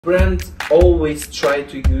Brands always try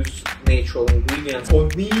to use natural ingredients. For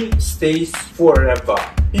me, stays forever.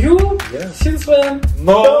 You? Yeah. Since when?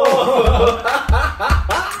 No!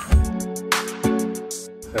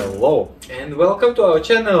 Hello! And welcome to our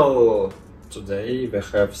channel. Today we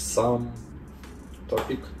have some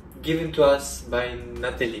topic. Given to us by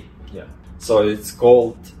Natalie. Yeah. So it's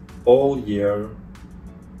called all year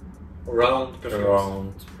Round perfumes.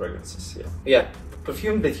 round fragrances. Yeah. Yeah,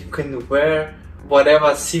 perfume that you can wear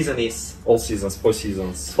whatever season is. All seasons, 4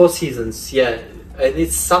 seasons. 4 seasons, yeah. And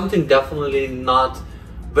it's something definitely not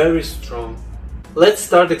very strong. Let's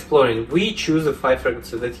start exploring. We choose a 5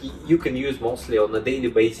 fragrances that you can use mostly on a daily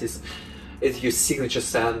basis as your signature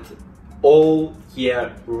scent all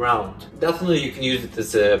year round. Definitely you can use it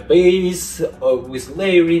as a base or with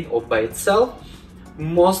layering or by itself.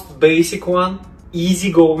 Most basic one,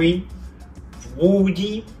 easygoing,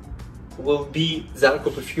 woody, will be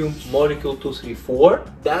Zarkoperfume Molecule 234.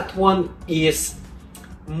 That one is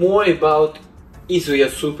more about Izuya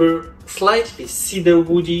Super, slightly cedar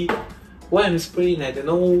woody. Why I'm spraying, I don't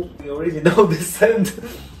know, you already know the scent.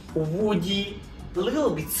 Woody, a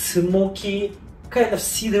little bit smoky, kind of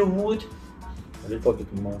cedar wood. A little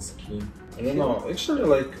bit musky. I don't know, actually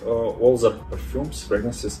like all the perfumes,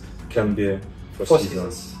 fragrances can be for 4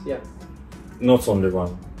 seasons. Yeah. Not only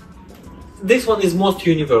one. This one is most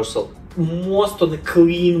universal. Most on a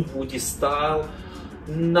clean woody style,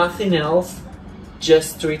 nothing else,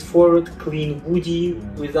 just straightforward clean woody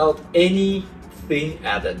without anything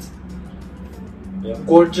added. Yeah.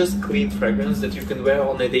 Gorgeous clean fragrance that you can wear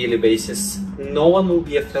on a daily basis. No one will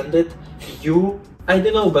be offended. I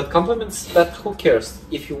don't know, but compliments, but who cares?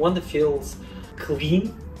 If you want to feel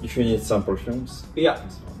clean, If you need some perfumes, yeah,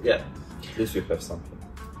 at least you have something.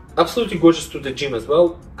 absolutely gorgeous to the gym as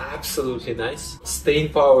well. Absolutely nice.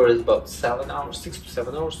 Staying power is about 7 hours, 6 to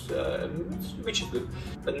 7 hours, which is good.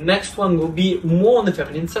 The next one will be more on the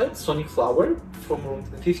feminine side, Sonic Flower from room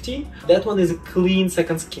 15. That one is a clean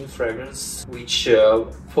second skin fragrance, which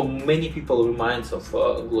for many people reminds of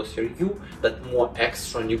Glossier You, that more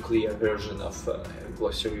extra nuclear version of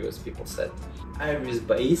Glossier You, as people said. Iris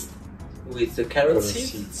based with the carrot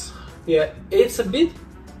seeds. Yeah, it's a bit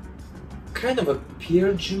kind of a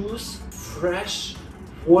pear juice, fresh,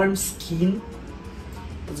 warm skin.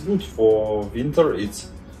 It's good for winter, it's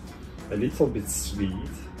a little bit sweet,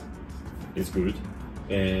 it's good.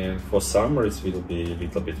 And for summer it will be a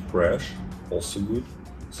little bit fresh, also good.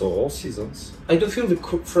 So all seasons. I do feel the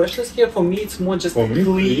freshness here. For me, it's more just For me,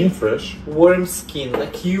 clean, fresh. warm skin.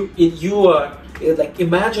 Like you are like,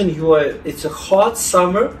 imagine it's a hot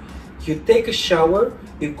summer. You take a shower,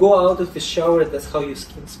 you go out of the shower. That's how your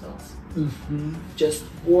skin smells. Just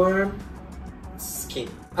warm skin.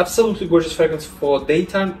 Absolutely gorgeous fragrance for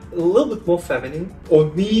daytime. A little bit more feminine.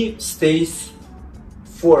 On me, stays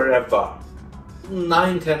forever.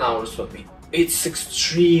 9-10 hours for me. It's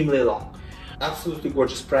extremely long. Absolutely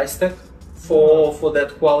gorgeous price tag for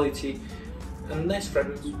that quality, and nice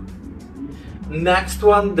fragrance. Next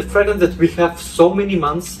one, the fragrance that we have so many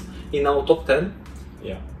months in our top 10.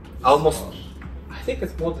 Yeah. Almost, I think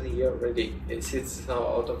it's more than a year already. It's now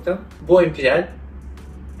out of 10. Bois Imperial.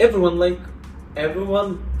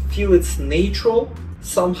 Everyone feel it's natural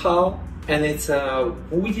somehow, and it's a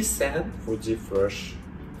woody scent. Woody, fresh.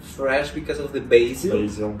 Fresh because of the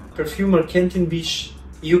basil. Perfumer Kenton Beach.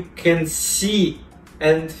 You can see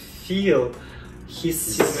and feel his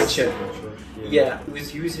signature. Yeah,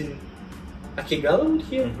 with using Akigala wood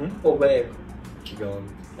here or where?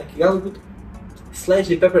 Akigala wood.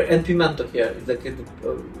 Slightly pepper and pimento here. It's like a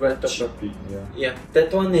red pepper. Yeah,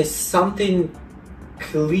 that one is something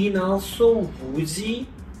clean, also woodsy,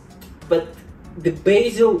 but the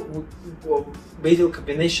basil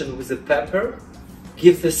combination with the pepper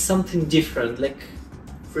gives us something different, like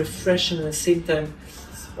refreshing at the same time.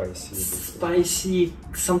 Spicy,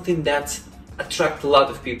 something that attracts a lot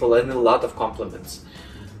of people and a lot of compliments.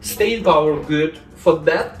 Staying power good for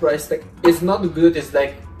that price tag is not good. It's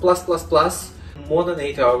like plus more than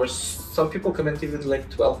 8 hours. Some people comment even like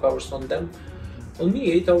 12 hours on them. On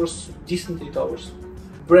me, 8 hours, decent 8 hours.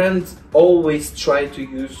 Brands always try to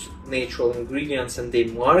use natural ingredients, and they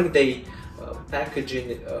mark their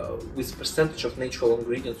packaging with percentage of natural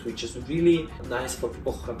ingredients, which is really nice for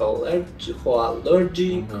people who have who are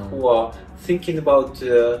allergic, who are thinking about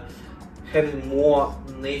having more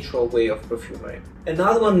natural way of perfumery.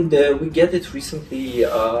 Another one that we get it recently in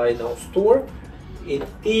our store. It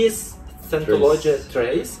is Scientology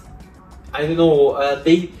Trace. I don't know.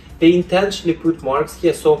 They intentionally put marks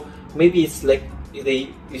here, so maybe it's like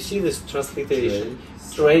you see this transliteration.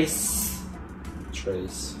 Trace.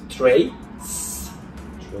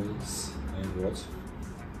 And what?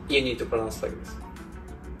 You need to pronounce like this.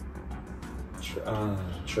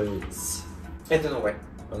 Trace. I don't know why.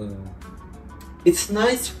 I don't know. It's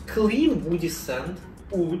nice, clean, woody scent.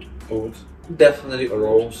 Oud. Oud. Definitely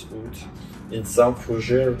Rose oud. In some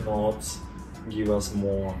fougere notes give us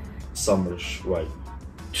more summerish vibe.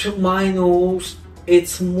 To my nose,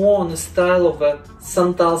 it's more on the style of a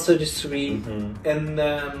Santal 33 and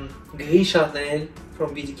Gris Charnel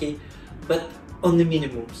from BDK, but on the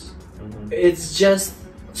minimums. It's just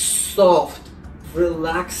soft,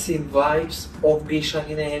 relaxing vibes of Gris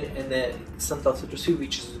Charnel and Santal 33,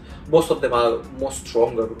 which is, most of them are more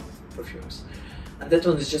stronger perfumes. And that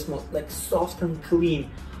one is just more like soft and clean,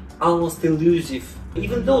 almost elusive.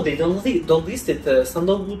 Even though they don't list it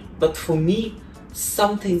sandalwood, but for me,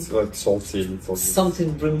 something it's like salty a little bit.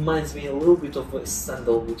 Something reminds me a little bit of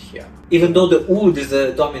sandalwood here. Even though the wood is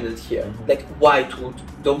dominant here, like white wood.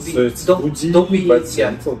 Don't be, so it's woody, don't be, but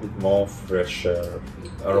a little bit more fresher,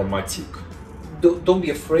 aromatic. Don't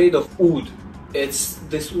be afraid of wood.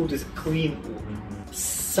 This wood is clean wood.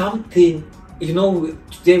 Something, you know,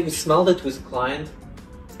 today we smelled it with a client,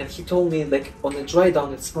 and he told me like on a dry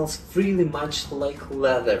down it smells really much like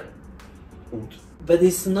leather. Wood. But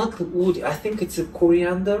it's not wood. I think it's a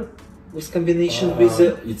coriander with combination with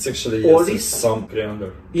it's actually orris. Some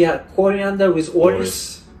coriander. Yeah, coriander with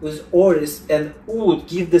orris. With orris and wood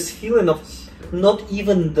give this feeling of not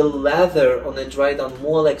even the leather on a dry down,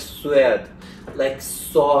 more like sweat, like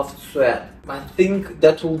soft sweat. I think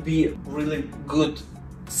that will be really good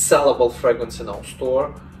sellable fragrance in our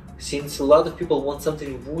store, since a lot of people want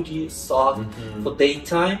something woody, soft for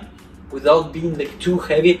daytime, without being like too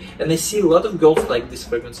heavy. And I see a lot of girls like this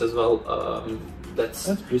fragrance as well. That's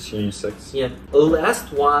pretty unisex. Yeah.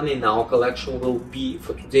 Last one in our collection will be,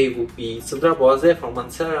 for today, will be Cedra Boise from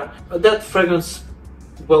Mancera. That fragrance,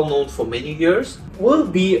 well known for many years, will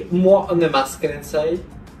be more on the masculine side.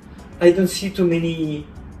 I don't see too many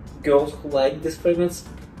girls who like this fragrance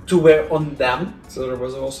to wear on them. So there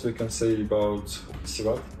was also, we can say about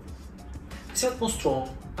Sivat. It's not more strong.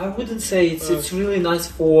 I wouldn't say it's really nice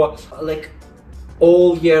for like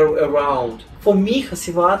all year around. For me,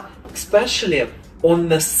 Hasivat, especially on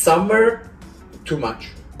the summer, too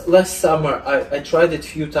much. Last summer, I tried it a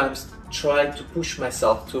few times, tried to push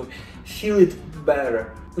myself to feel it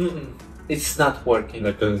better. It's not working.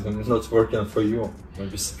 Like it's not working for you.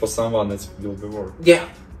 Maybe for someone it will be work. Yeah,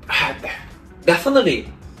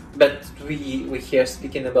 definitely. But we here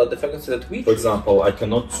speaking about the fragrance that we. For example, I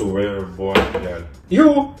cannot wear boy girl.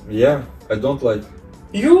 You? Yeah, I don't like.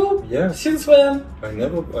 You? Yeah. Since when? I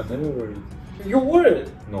never wear it. You wore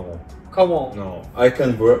it? No. Come on. No, I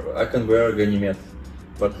can wear Ganymed,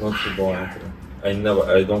 but not the boy. I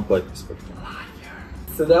don't like this perfume.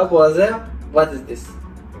 So that was it. What is this?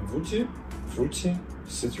 Woody, fruity,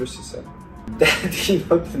 citrusy scent. That you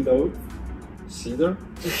don't know. Cedar.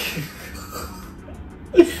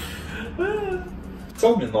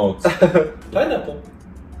 Tell me notes. Pineapple.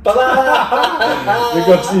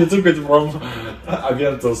 Because you took it from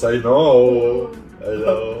Aventus, I know.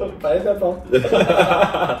 Pineapple.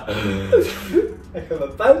 I have a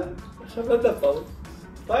pen. I have an apple.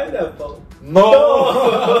 Pineapple. No!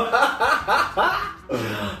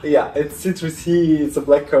 Yeah, it's citrusy, it's a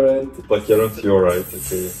blackcurrant. Blackcurrant, you're right,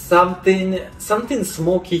 okay. Something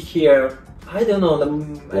smoky here. I don't know.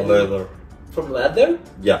 Leather. From leather?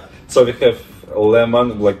 Yeah. So we have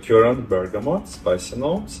lemon, blackcurrant, bergamot, spicy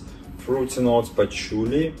notes, fruity notes,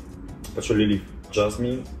 patchouli leaf,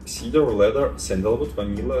 jasmine, cedar, leather, sandalwood,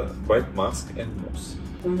 vanilla, white musk, and moss.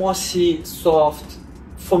 Mossy, soft.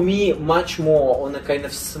 For me, much more on a kind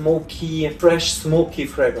of smoky, fresh smoky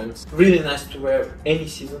fragrance. Really nice to wear any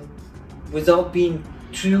season without being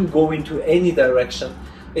too going to any direction.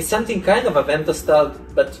 It's something kind of Aventus style,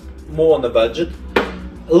 but more on a budget.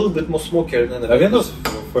 A little bit more smokier than Aventus.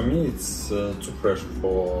 For me, it's too fresh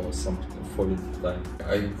for winter time.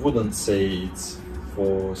 I wouldn't say it's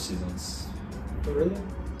 4 seasons. Really?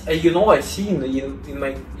 You know, I see in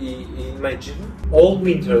my gym all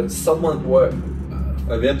winter someone wore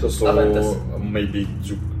Aventus or maybe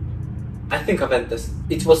Duke. I think Aventus.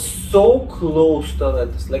 It was so close to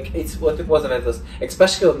Aventus, like it's what it was Aventus.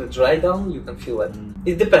 Especially on the dry down, you can feel it.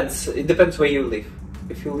 It depends. It depends where you live.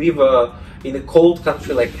 If you live in a cold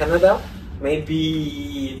country like Canada,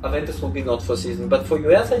 maybe Aventus will be not for season. But for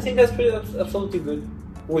US, I think that's absolutely good.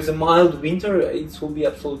 With a mild winter, it will be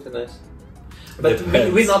absolutely nice. But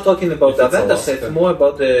we're not talking about the Aventus. It's more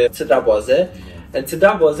about the Cedra Boise. And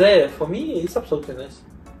Cedra Boise, for me, it's absolutely nice.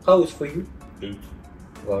 How is for you? Good.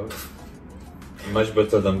 Love it. Much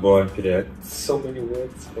better than Boa Imperial. So many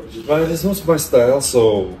words for you. But it's not my style,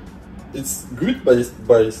 so it's good, but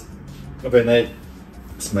when I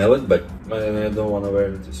smell it, but I don't want to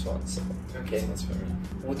wear this one, so Okay. it's not for me.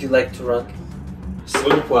 Would you like to rank?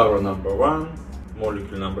 Sunflower number 1,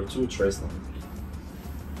 molecule number 2, trace number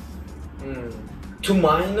 3. To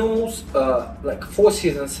my nose, like 4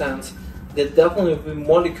 season scents, they're definitely be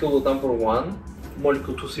molecule number 1,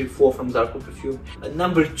 molecule 2, 3, 4 from Zarkoperfume. And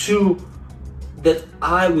number 2 that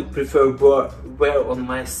I would prefer wear on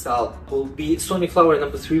myself will be Sunflower.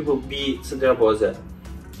 Number 3 will be Cedera.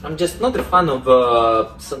 I'm just not a fan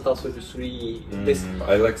of Santal 33. This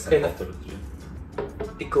I like kind Santal of 33.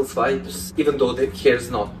 pickles vibes, even though the hair is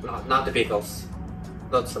not the pickles,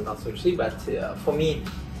 not Santal 33, but for me,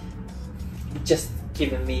 just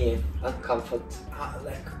giving me uncomfort,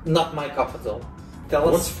 like not my comfort zone. Tell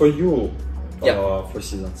What's us. for you Yeah. for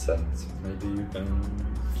season scent? Maybe you can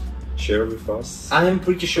share with us. I'm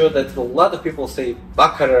pretty sure that a lot of people say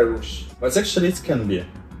Baccarat Rouge. But actually it can be.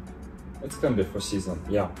 It can be for season,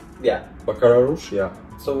 yeah. Yeah. Baccarat Rouge, yeah.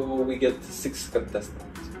 So we get 6 contestants.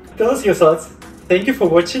 Tell us your thoughts. Thank you for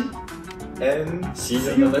watching. And See you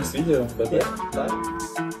in the next video. Bye bye. yeah,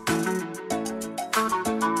 bye.